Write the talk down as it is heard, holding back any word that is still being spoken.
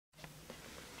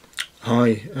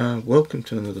Hi, welcome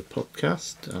to another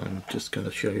podcast. I'm just going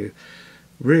to show you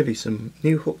really some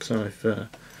new hooks I've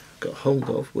got hold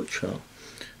of, which are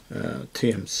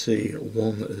TMC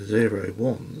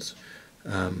 101s.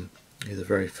 These are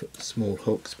very small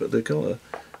hooks, but they've got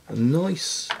a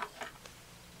nice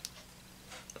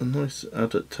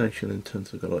adaptation in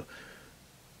terms of got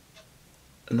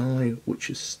an eye which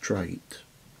is straight.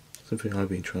 Something I've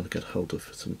been trying to get hold of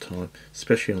for some time,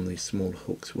 especially on these small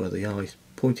hooks where the eye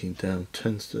pointing down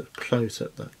tends to close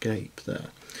at that gape there.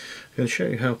 I'm going to show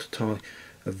you how to tie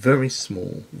a very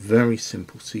small, very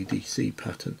simple CDC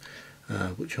pattern,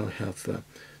 which I have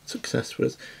success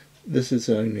with. This is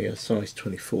only a size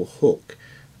 24 hook.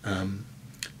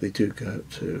 They do go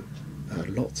up to a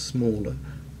lot smaller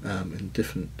in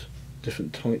different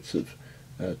types of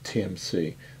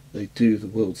TMC. They do the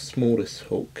world's smallest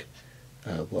hook,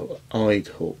 eyed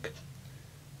hook,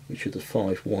 which is a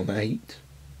 518,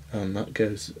 and that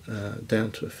goes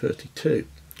down to a 32,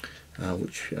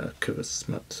 which covers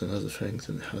smuts and other things,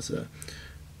 and it has a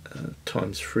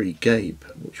 ×3 gape,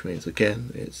 which means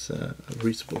again it's a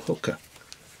reasonable hooker,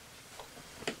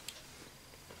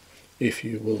 if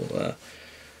you will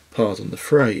pardon the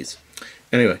phrase.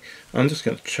 Anyway, I'm just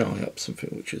going to tie up something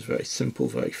which is very simple,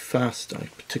 very fast. I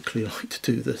particularly like to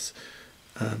do this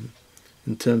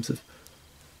in terms of,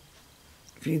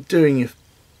 if you're doing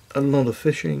a lot of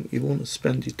fishing, you want to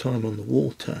spend your time on the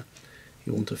water.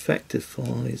 You want effective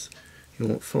flies. You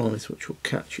want flies which will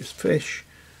catch your fish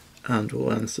and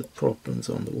will answer problems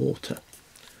on the water.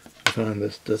 I find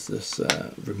this does this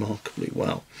remarkably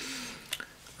well.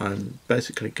 I'm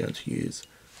basically going to use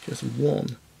just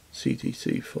one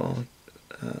CDC fly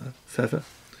feather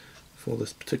for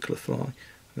this particular fly. I'm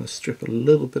going to strip a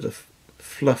little bit of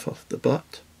fluff off the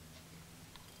butt,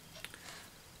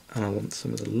 and I want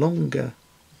some of the longer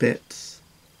bits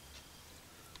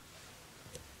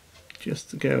just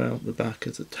to go out the back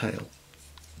as a tail,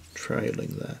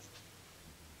 trailing there.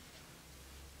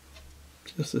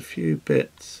 Just a few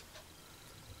bits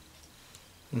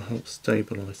will help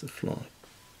stabilise the fly.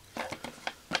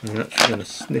 I'm actually going to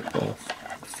snip off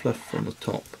the fluff from the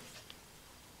top.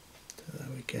 There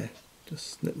we go.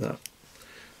 Just snip that.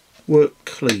 Work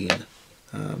clean.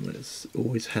 It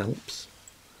always helps.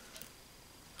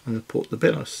 I'm going to put the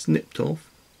bit I snipped off,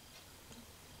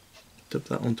 dip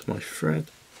that onto my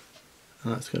thread,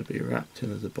 and that's going to be wrapped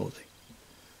in as a body.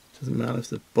 Doesn't matter if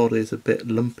the body is a bit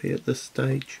lumpy at this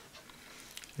stage,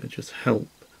 it'll just help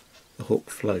the hook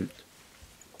float.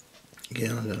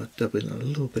 Again, I'm going to dub in a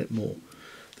little bit more.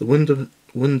 The wonder of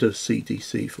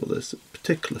CDC for this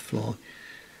particular fly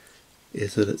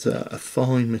is that it's a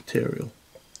fine material.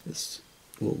 It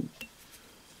will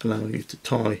allow you to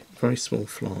tie very small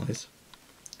flies,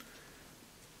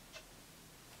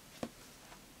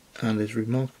 and is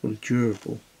remarkably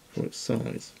durable for its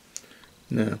size.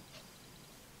 Now,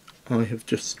 I have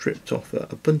just stripped off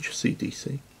a bunch of CDC,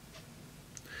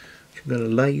 which I'm going to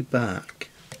lay back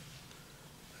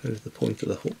over the point of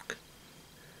the hook.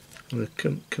 I'm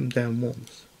going to come down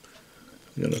once.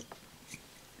 I'm going to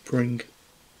bring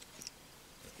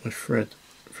my thread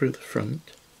through the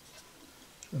front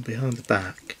and behind the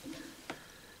back,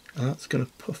 and that's going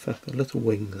to puff up a little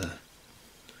wing there.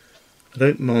 I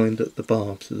don't mind that the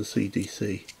barbs of the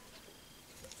CDC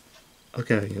are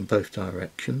going in both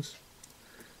directions.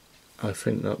 I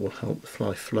think that will help the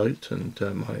fly float, and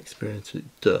my experience it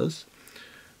does.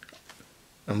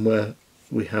 And where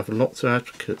we have lots of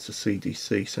advocates of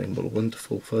CDC saying what a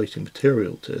wonderful floating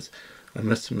material it is, I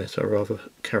must admit I rather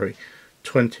carry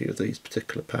 20 of these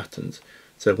particular patterns,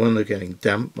 so when they're getting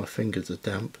damp, my fingers are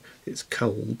damp, it's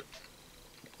cold,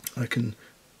 I can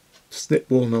snip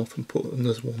one off and put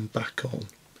another one back on,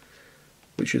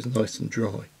 which is nice and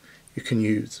dry. You can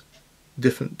use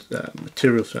different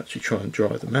materials to actually try and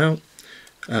dry them out.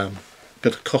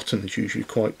 Bit of cotton is usually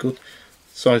quite good. The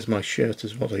size of my shirt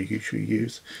is what I usually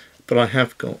use, but I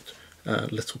have got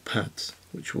little pads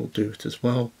which will do it as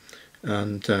well,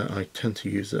 and I tend to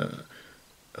use a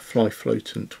fly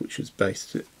floatant which is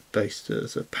based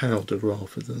as a powder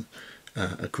rather than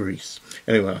a grease.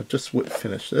 Anyway, I've just whip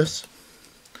finished this.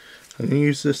 I'm going to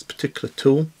use this particular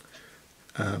tool.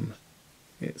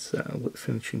 It's a whip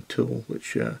finishing tool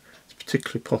which is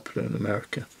particularly popular in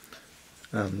America,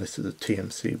 and this is a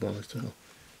TMC one as well.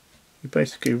 You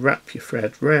basically wrap your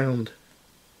thread round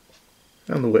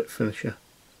the whip finisher,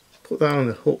 put that on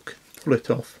the hook, pull it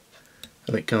off,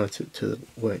 and it guides it to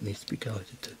where it needs to be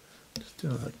guided to. Just do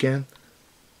that again.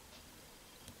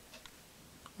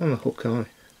 On the hook eye,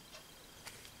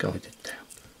 guide it down.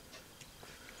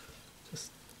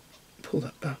 Just pull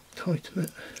that back, tighten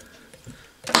it.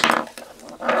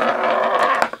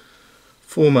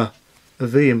 Former a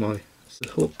V in my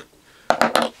hook,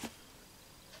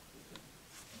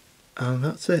 and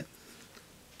that's it.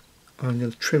 I'm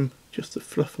going to trim just the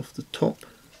fluff off the top,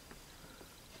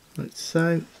 like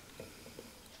so.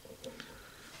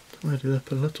 Tidy it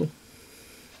up a little.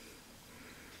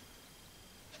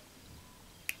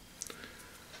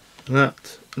 And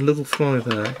that little fly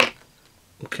there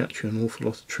will catch you an awful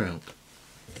lot of trout.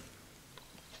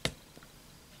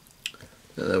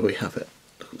 There we have it,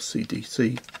 little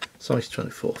CDC size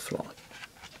 24 fly.